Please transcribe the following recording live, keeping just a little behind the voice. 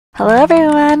Hello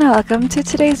everyone, welcome to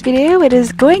today's video. It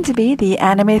is going to be the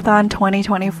Animethon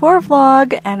 2024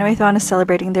 vlog. Animethon is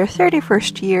celebrating their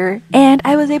 31st year, and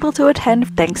I was able to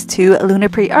attend thanks to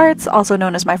Lunapre Arts, also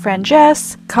known as my friend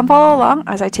Jess. Come follow along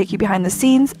as I take you behind the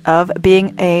scenes of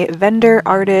being a vendor,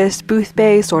 artist, booth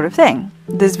bay sort of thing.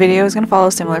 This video is going to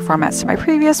follow similar formats to my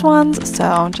previous ones,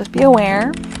 so just be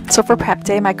aware. So for prep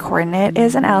day, my coordinate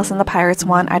is an Alice and the Pirates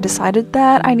one. I decided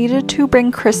that I needed to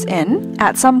bring Chris in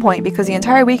at some point because the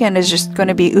entire weekend is just going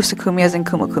to be Usakumiyas and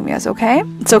Kumukumiyas, okay?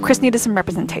 So Chris needed some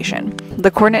representation.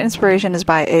 The coordinate inspiration is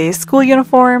by a school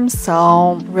uniform,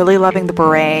 so really loving the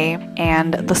beret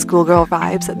and the schoolgirl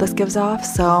vibes that this gives off,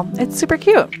 so it's super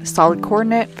cute. Solid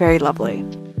coordinate, very lovely.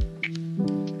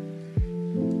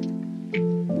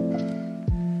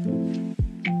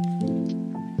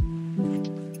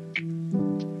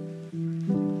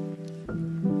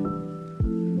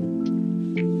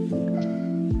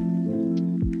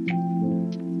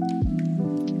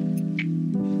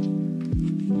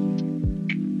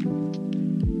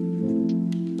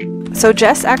 So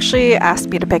Jess actually asked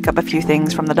me to pick up a few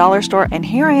things from the dollar store, and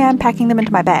here I am packing them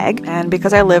into my bag. And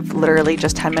because I live literally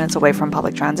just 10 minutes away from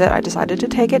public transit, I decided to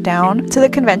take it down to the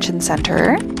convention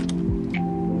center.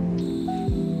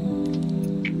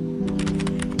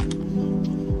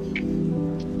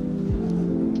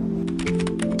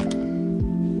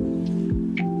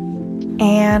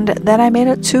 And then I made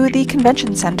it to the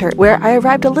convention center, where I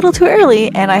arrived a little too early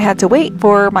and I had to wait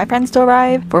for my friends to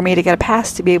arrive for me to get a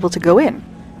pass to be able to go in.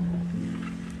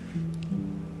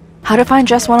 How to find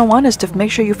Jess 101 is to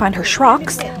make sure you find her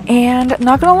Shrocks, and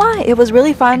not gonna lie, it was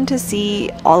really fun to see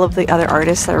all of the other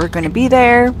artists that were going to be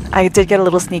there. I did get a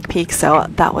little sneak peek, so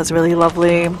that was really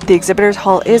lovely. The exhibitors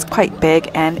hall is quite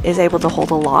big and is able to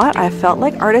hold a lot. I felt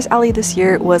like Artist Alley this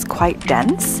year was quite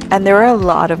dense, and there were a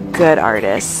lot of good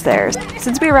artists there.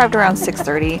 Since we arrived around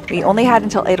 6:30, we only had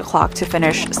until 8 o'clock to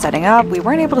finish setting up. We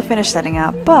weren't able to finish setting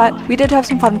up, but we did have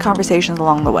some fun conversations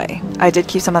along the way. I did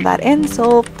keep some of that in,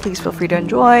 so please feel free to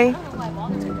enjoy.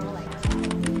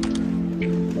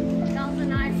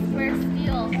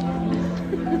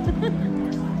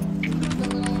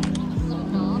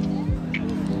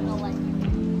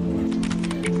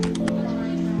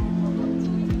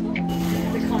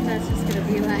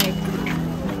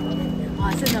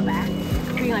 In the back,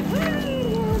 being like,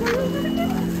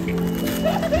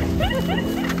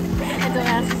 and the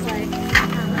ass is like,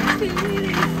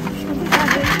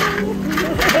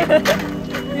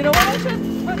 you know what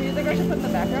what music I should put in the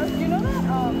background? You know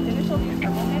that initial D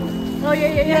purple name? oh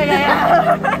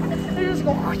yeah. They just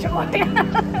go watch it. I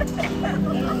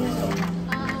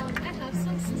have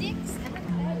some sticks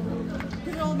and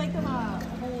It'll make them a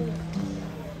whole.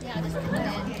 yeah, just put it.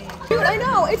 Dude, I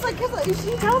know. It's like because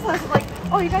she tells us like,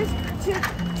 oh, you guys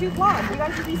too vlog. You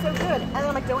guys should be so good. And then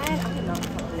I'm like, Joanne, I didn't know.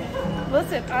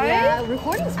 Listen, yeah,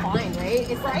 recording's fine, right?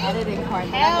 It's the editing part.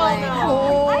 Hell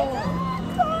no.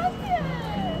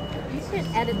 You should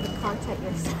edit the content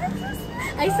yourself.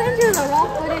 I send you the raw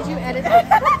footage, you edit the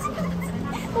content.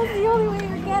 That's the only way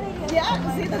you're getting it.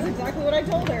 Yeah, see, that's exactly what I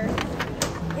told her.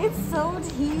 It's so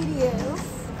tedious.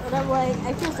 And I'm like,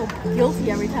 I feel so guilty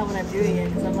every time when I'm doing it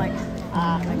because I'm like,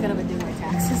 I could have been doing my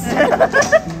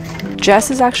taxes.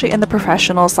 Jess is actually in the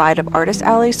professional side of Artist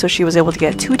Alley, so she was able to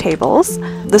get 2 tables.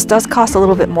 This does cost a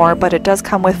little bit more, but it does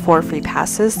come with 4 free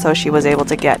passes, so she was able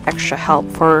to get extra help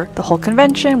for the whole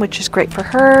convention, which is great for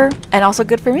her, and also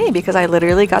good for me because I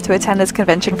literally got to attend this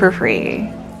convention for free.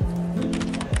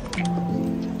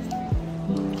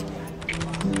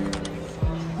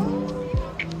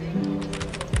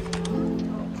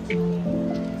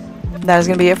 That is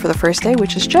going to be it for the first day,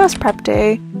 which is just prep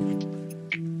day.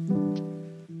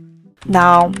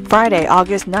 Now, Friday,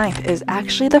 August 9th is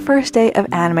actually the first day of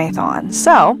Animethon.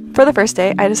 So, for the first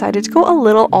day, I decided to go a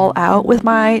little all out with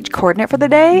my coordinate for the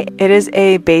day. It is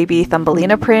a baby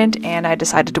Thumbelina print, and I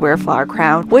decided to wear a flower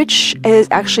crown, which is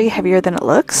actually heavier than it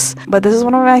looks. But this is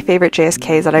one of my favorite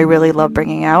JSKs that I really love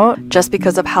bringing out, just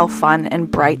because of how fun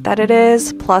and bright that it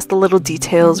is. Plus, the little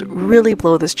details really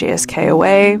blow this JSK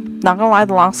away. Not gonna lie,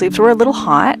 the long sleeves were a little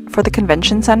hot for the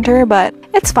convention center, but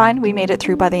it's fine. We made it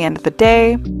through by the end of the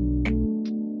day.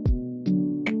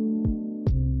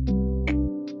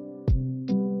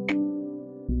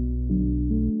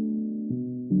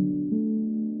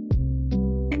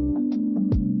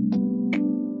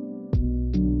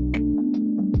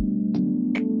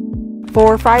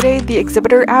 For Friday, the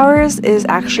exhibitor hours is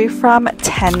actually from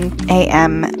 10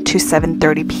 a.m. to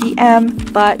 7:30 p.m.,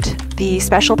 but the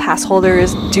special pass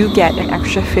holders do get an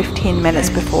extra 15 minutes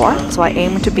before, so I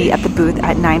aim to be at the booth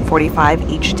at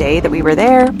 9:45 each day that we were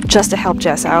there, just to help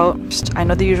Jess out. I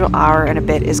know the usual hour and a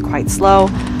bit is quite slow,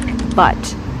 but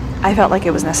I felt like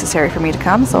it was necessary for me to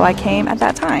come, so I came at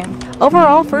that time.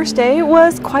 Overall, first day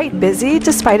was quite busy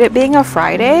despite it being a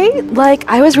Friday. Like,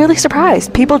 I was really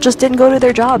surprised. People just didn't go to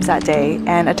their jobs that day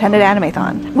and attended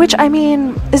Animethon, which, I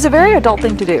mean, is a very adult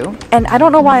thing to do. And I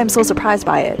don't know why I'm so surprised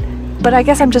by it, but I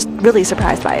guess I'm just really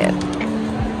surprised by it.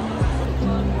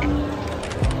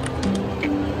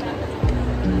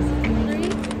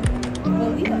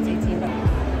 Lolita's 18.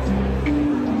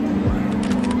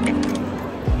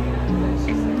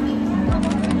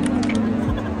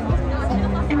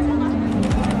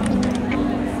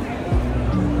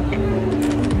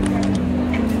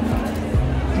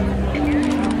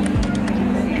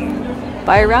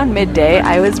 By around midday,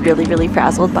 I was really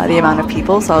frazzled by the amount of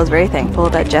people, so I was very thankful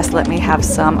that Jess let me have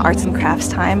some arts and crafts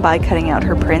time by cutting out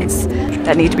her prints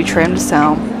that need to be trimmed,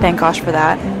 so thank gosh for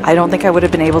that. I don't think I would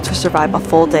have been able to survive a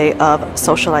full day of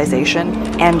socialization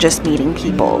and just meeting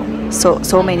people.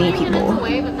 So many people.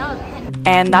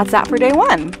 And that's that for day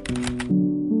 1.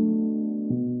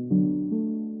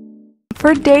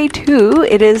 For day 2,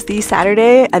 it is the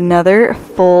Saturday, another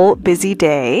full busy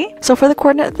day. So for the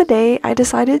coordinate of the day, I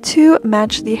decided to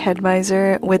match the head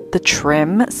visor with the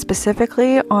trim,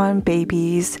 specifically on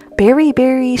baby's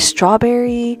Berry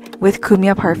Strawberry with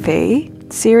Kumya Parfait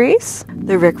series.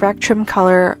 The rickrack trim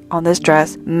color on this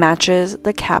dress matches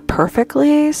the cap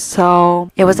perfectly,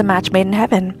 so it was a match made in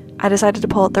heaven. I decided to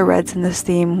pull out the reds in this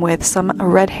theme with some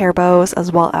red hair bows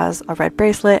as well as a red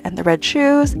bracelet and the red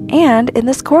shoes. And in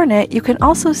this coordinate, you can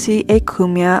also see a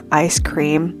Kumya ice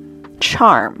cream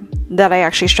charm that I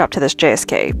actually strapped to this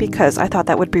JSK because I thought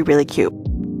that would be really cute.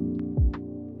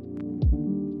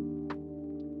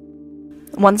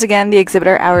 Once again, the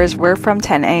exhibitor hours were from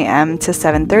 10 a.m. to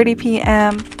 7:30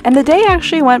 p.m. and the day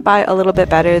actually went by a little bit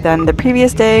better than the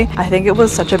previous day. I think it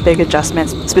was such a big adjustment,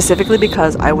 specifically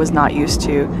because I was not used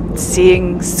to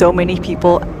seeing so many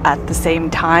people at the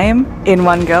same time in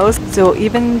one go. So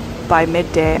even by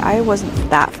midday, I wasn't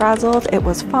that frazzled. It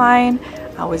was fine.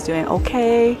 I was doing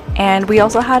okay. And we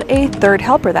also had a third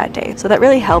helper that day, so that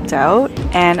really helped out,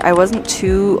 and I wasn't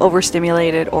too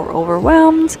overstimulated or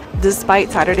overwhelmed despite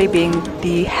Saturday being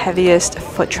the heaviest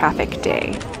foot traffic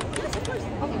day.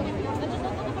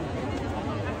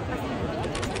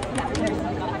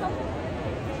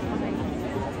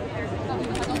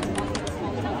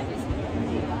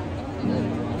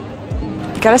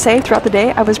 Gotta say, throughout the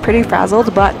day, I was pretty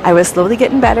frazzled, but I was slowly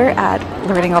getting better at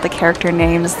learning all the character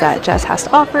names that Jess has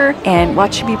to offer, and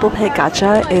watching people play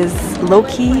gacha is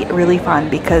low-key really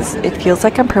fun because it feels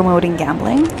like I'm promoting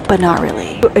gambling, but not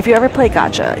really. If you ever play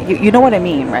gacha, you know what I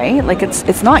mean, right? Like,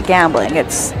 it's not gambling,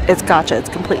 it's gacha, it's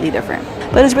completely different.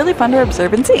 But it's really fun to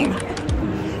observe and see.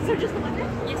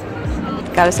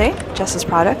 Gotta say, Jess's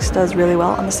Products does really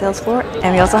well on the sales floor,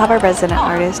 and we also have our resident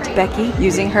artist, Becky,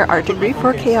 using her art degree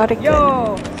for chaotic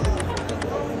good.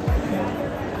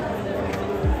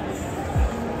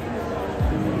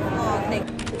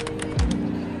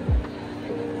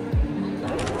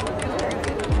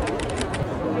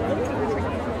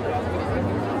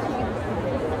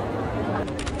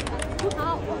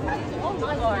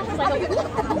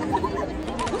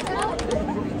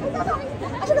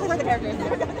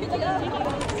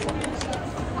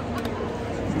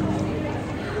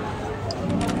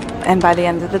 And by the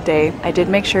end of the day, I did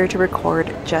make sure to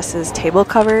record Jess's table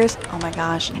covers. Oh my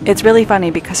gosh. It's really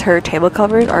funny because her table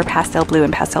covers are pastel blue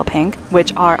and pastel pink,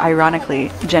 which are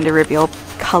ironically gender reveal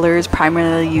colors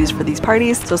primarily used for these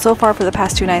parties. So far for the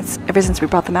past 2 nights, ever since we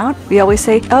brought them out, we always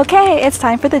say, okay, it's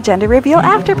time for the gender reveal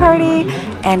after party.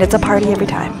 And it's a party every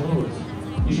time.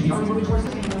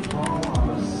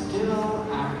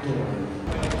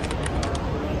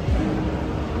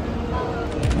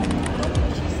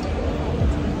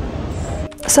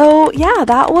 So yeah,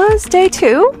 that was day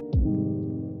 2.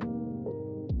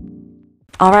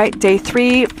 Alright, day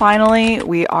 3, finally,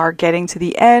 we are getting to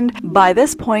the end. By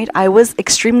this point, I was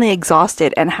extremely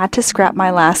exhausted and had to scrap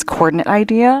my last coordinate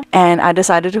idea, and I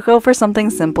decided to go for something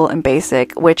simple and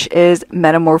basic, which is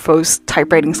Metamorphose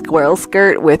typewriting squirrel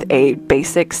skirt with a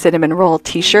basic cinnamon roll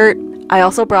t-shirt. I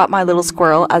also brought my little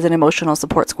squirrel as an emotional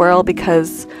support squirrel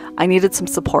because I needed some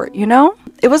support, you know?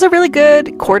 It was a really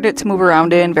good coordinate to move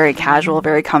around in, very casual,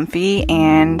 very comfy,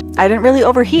 and I didn't really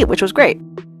overheat, which was great.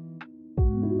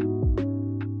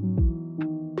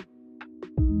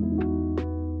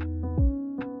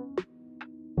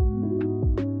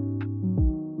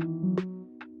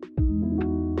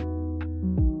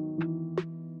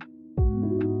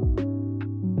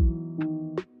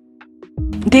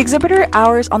 The exhibitor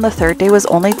hours on the third day was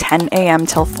only 10 a.m.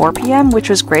 till 4 p.m., which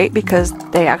was great because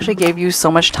they actually gave you so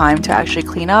much time to actually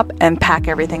clean up and pack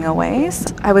everything away.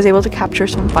 So I was able to capture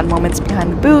some fun moments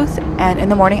behind the booth, and in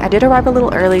the morning I did arrive a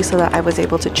little early so that I was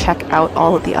able to check out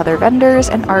all of the other vendors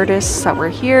and artists that were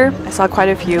here. I saw quite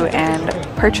a few and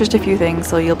purchased a few things,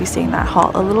 so you'll be seeing that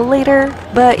haul a little later.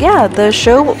 But yeah, the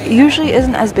show usually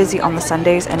isn't as busy on the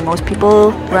Sundays, and most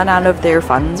people run out of their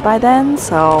funds by then,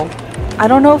 so I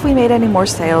don't know if we made any more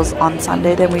sales on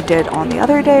Sunday than we did on the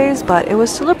other days, but it was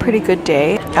still a pretty good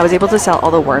day. I was able to sell all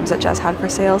the worms that Jess had for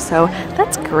sale, so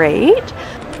that's great.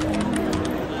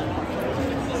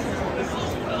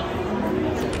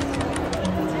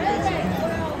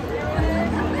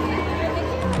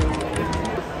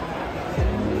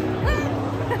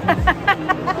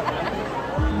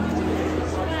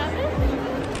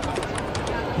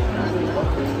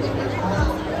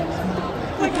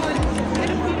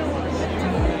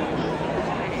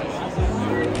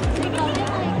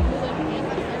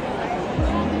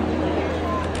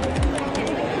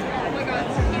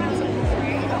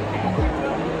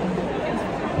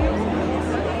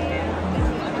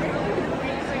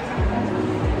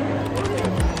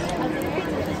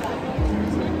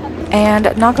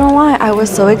 And not gonna lie, I was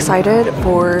so excited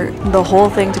for the whole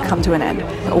thing to come to an end.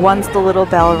 Once the little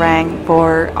bell rang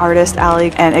for Artist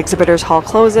Alley and Exhibitors Hall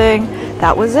closing,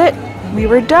 that was it. We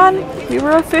were done. We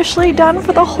were officially done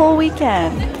for the whole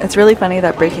weekend. It's really funny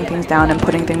that breaking things down and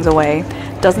putting things away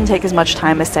doesn't take as much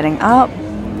time as setting up.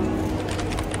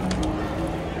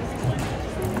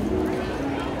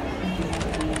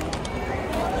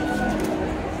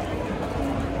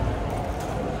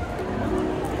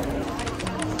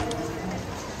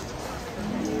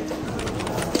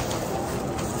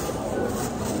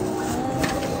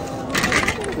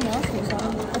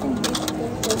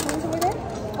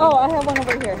 Oh, I have one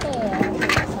over here.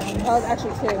 Oh,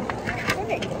 actually two.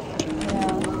 Okay.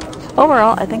 Yeah.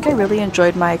 Overall, I think I really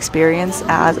enjoyed my experience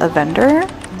as a vendor,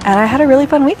 and I had a really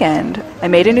fun weekend. I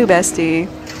made a new bestie.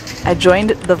 I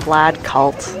joined the Vlad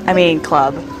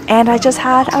club, and I just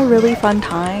had a really fun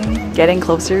time getting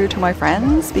closer to my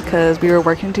friends because we were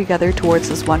working together towards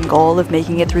this one goal of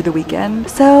making it through the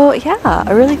weekend. So yeah,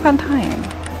 a really fun time.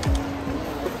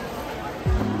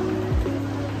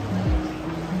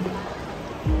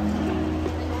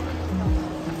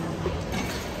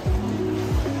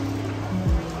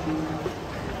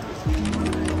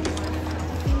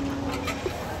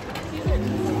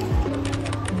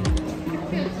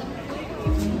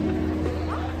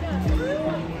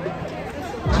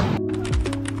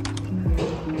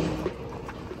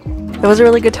 It was a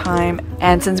really good time,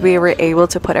 and since we were able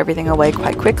to put everything away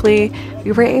quite quickly,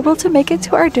 we were able to make it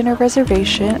to our dinner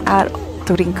reservation at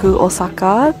Dorinku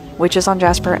Osaka, which is on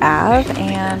Jasper Ave,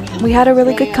 and we had a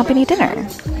really good company dinner. I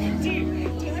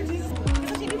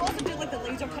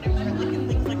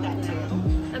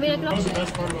mean, I can also... That's the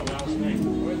best part about last night.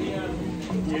 Where the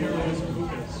dinner was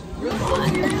hookahs.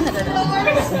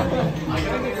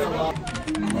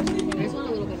 There's one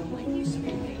a little bit of white.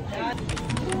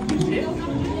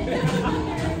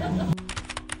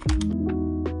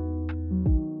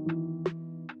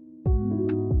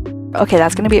 Okay,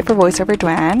 that's going to be it for voiceover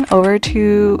Duan. Over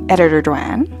to editor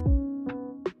Duan.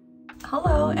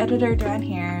 Hello, editor Duan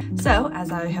here. So, as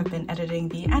I have been editing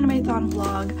the Animethon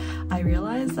vlog, I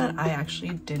realized that I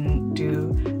actually didn't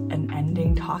do an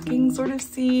ending talking sort of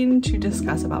scene to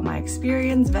discuss about my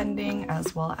experience vending,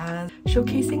 as well as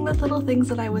showcasing the little things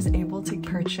that I was able to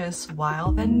purchase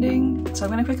while vending. So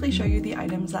I'm going to quickly show you the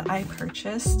items that I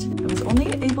purchased. I was only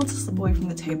able to slip away from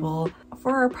the table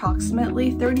for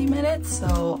approximately 30 minutes,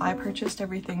 so I purchased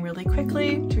everything really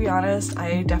quickly. To be honest,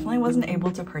 I definitely wasn't able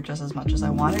to purchase as much as I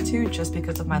wanted to just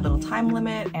because of my little time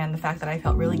limit and the fact that I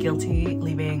felt really guilty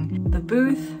leaving the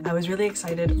booth. I was really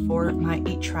excited for my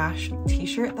Eat Trash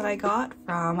t-shirt that I got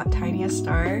from Tiniest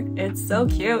Star. It's so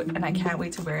cute and I can't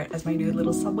wait to wear it as my new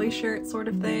little Subway shirt sort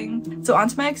of thing. So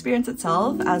onto my experience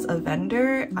itself as a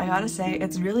vendor, I gotta say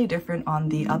it's really different on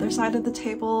the other side of the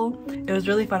table. It was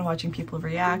really fun watching people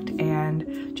react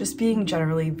and just being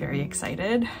generally very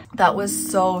excited. That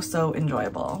was so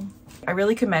enjoyable. I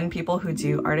really commend people who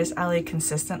do Artist Alley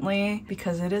consistently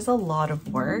because it is a lot of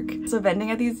work. So vending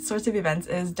at these sorts of events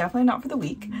is definitely not for the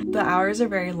weak. The hours are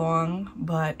very long,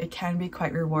 but it can be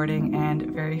quite rewarding and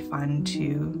very fun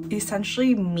to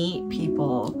essentially meet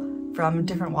people from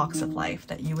different walks of life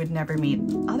that you would never meet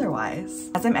otherwise.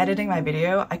 As I'm editing my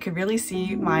video, I could really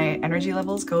see my energy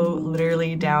levels go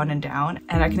literally down and down,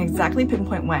 and I can exactly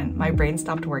pinpoint when my brain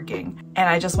stopped working and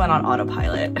I just went on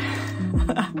autopilot.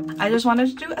 I just wanted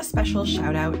to do a special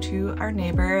shout out to our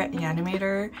neighbor,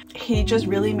 Animator. He just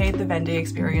really made the vending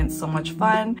experience so much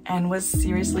fun and was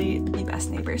seriously the best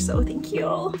neighbor. So thank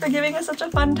you for giving us such a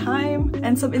fun time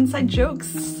and some inside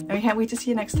jokes. And we can't wait to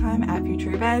see you next time at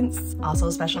future events. Also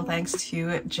special thanks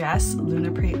to Jess,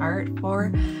 Luna Art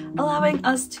for allowing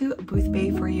us to booth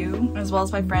bay for you, as well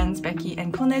as my friends Becky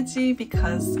and Koneji,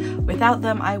 because without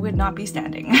them I would not be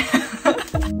standing.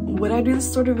 Would I do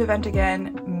this sort of event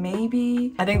again?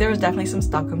 Maybe. I think there was definitely some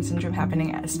Stockholm Syndrome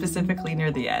happening specifically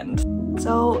near the end.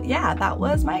 So yeah, that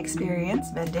was my experience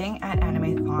vending at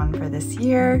Animethon for this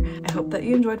year. I hope that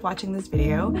you enjoyed watching this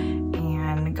video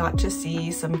and got to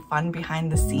see some fun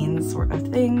behind the scenes sort of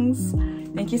things.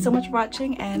 Thank you so much for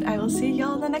watching, and I will see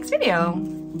y'all in the next video.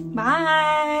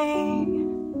 Bye!